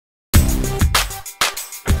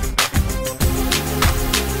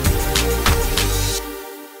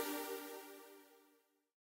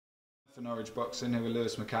Norwich boxing here with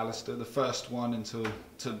McAllister, the first one into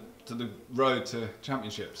the road to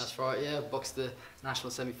championships. That's right, yeah. Boxed the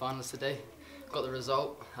national semi-finals today. Got the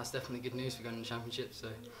result. That's definitely good news for going to the championships.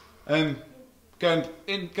 So, going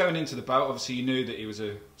into the bout, obviously you knew that he was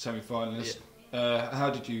a semi-finalist. Yeah. How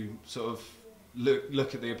did you sort of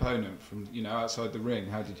look at the opponent from outside the ring?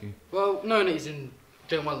 How did you? Well, knowing that he's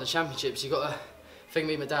doing well in the championships, you got a thing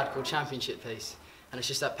me and my dad called championship pace, and it's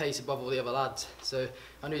just that pace above all the other lads. So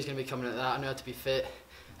I knew he was going to be coming at that. I knew how to be fit,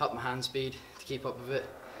 up my hand speed to keep up with it,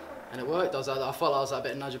 and it worked. I felt I was a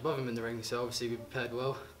bit of nudge above him in the ring, so obviously we prepared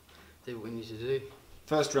well, did what we needed to do.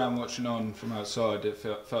 First round, watching on from outside, it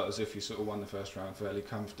felt as if you sort of won the first round fairly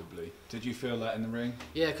comfortably. Did you feel that in the ring?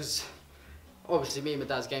 Yeah, because obviously me and my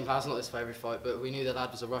dad's game plan's not this for every fight, but we knew the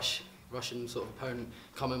lad was a Russian sort of opponent,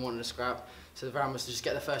 coming wanting to scrap. So the plan was to just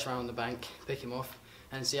get the first round on the bank, pick him off,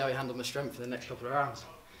 and see how he handled my strength for the next couple of rounds.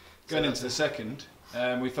 Going into the second,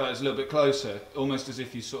 we felt it was a little bit closer, almost as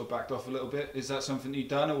if you sort of backed off a little bit. Is that something you'd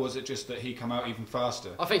done, or was it just that he come out even faster?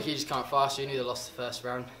 I think he just came out faster. He knew they lost the first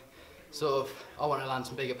round. Sort of, I wanted to land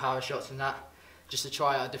some bigger power shots than that, just to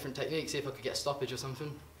try out a different technique, see if I could get a stoppage or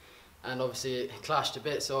something. And obviously it clashed a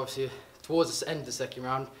bit, so obviously towards the end of the second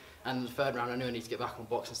round and the third round I knew I needed to get back on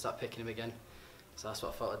box and start picking him again. So that's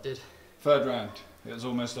what I felt I did. Third round, it was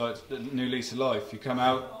almost like a new lease of life. You come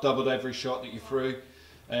out, doubled every shot that you threw.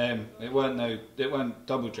 It weren't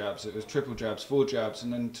double jabs, it was triple jabs, 4 jabs,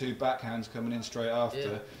 and then 2 backhands coming in straight after.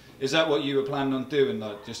 Yeah. Is that what you were planning on doing,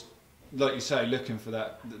 like just like you say, looking for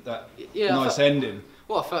that nice ending?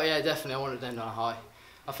 Well, I felt, yeah, definitely I wanted to end on a high.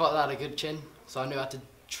 I felt that had a good chin, so I knew I had to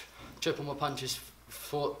triple my punches,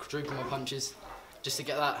 quadruple my punches, just to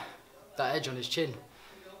get that edge on his chin.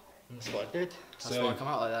 And that's what I did. That's why I come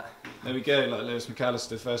out like that. There we go, like Lewis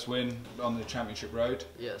McAllister, first win on the championship road.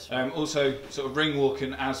 Yes. Yeah, right. Also, sort of ring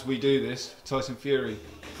walking as we do this, Tyson Fury,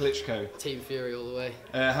 Klitschko. Team Fury all the way.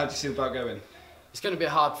 How do you see the bout going? It's going to be a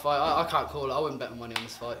hard fight. I can't call it. I wouldn't bet my money on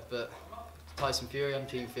this fight, but Tyson Fury, I'm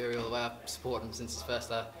Team Fury all the way. I've supported him since his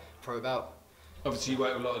first pro bout. Obviously, you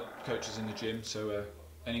work with a lot of coaches in the gym, so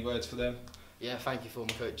any words for them? Yeah, thank you for all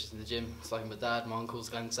my coaches in the gym. It's like my dad, my uncles,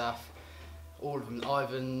 Glenn Saff, all of them,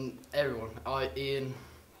 Ivan, everyone. Ian,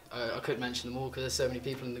 I couldn't mention them all because there's so many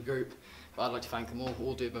people in the group, but I'd like to thank them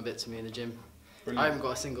all do my bit to me in the gym. Brilliant. I haven't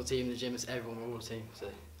got a single team in the gym, it's everyone, we're all a team. So.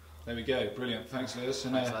 There we go, brilliant. Thanks, Lewis,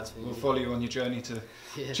 and Thanks, lads, we'll follow you on your journey to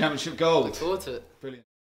yeah. championship gold. Look forward to it. Brilliant.